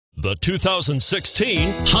The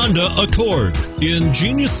 2016 Honda Accord.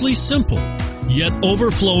 Ingeniously simple, yet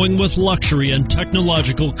overflowing with luxury and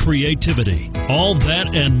technological creativity. All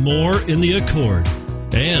that and more in the Accord.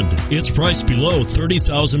 And it's priced below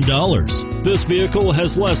 $30,000. This vehicle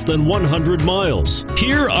has less than 100 miles.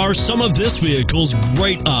 Here are some of this vehicle's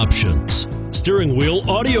great options: steering wheel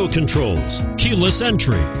audio controls, keyless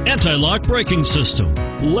entry, anti-lock braking system,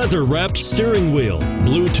 leather-wrapped steering wheel,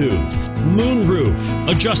 Bluetooth,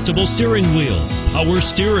 moonroof, adjustable steering wheel, power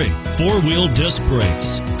steering, four-wheel disc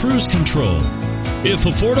brakes, cruise control. If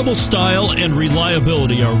affordable style and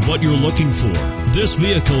reliability are what you're looking for, this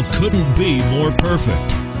vehicle couldn't be more perfect.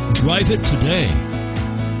 Drive it today.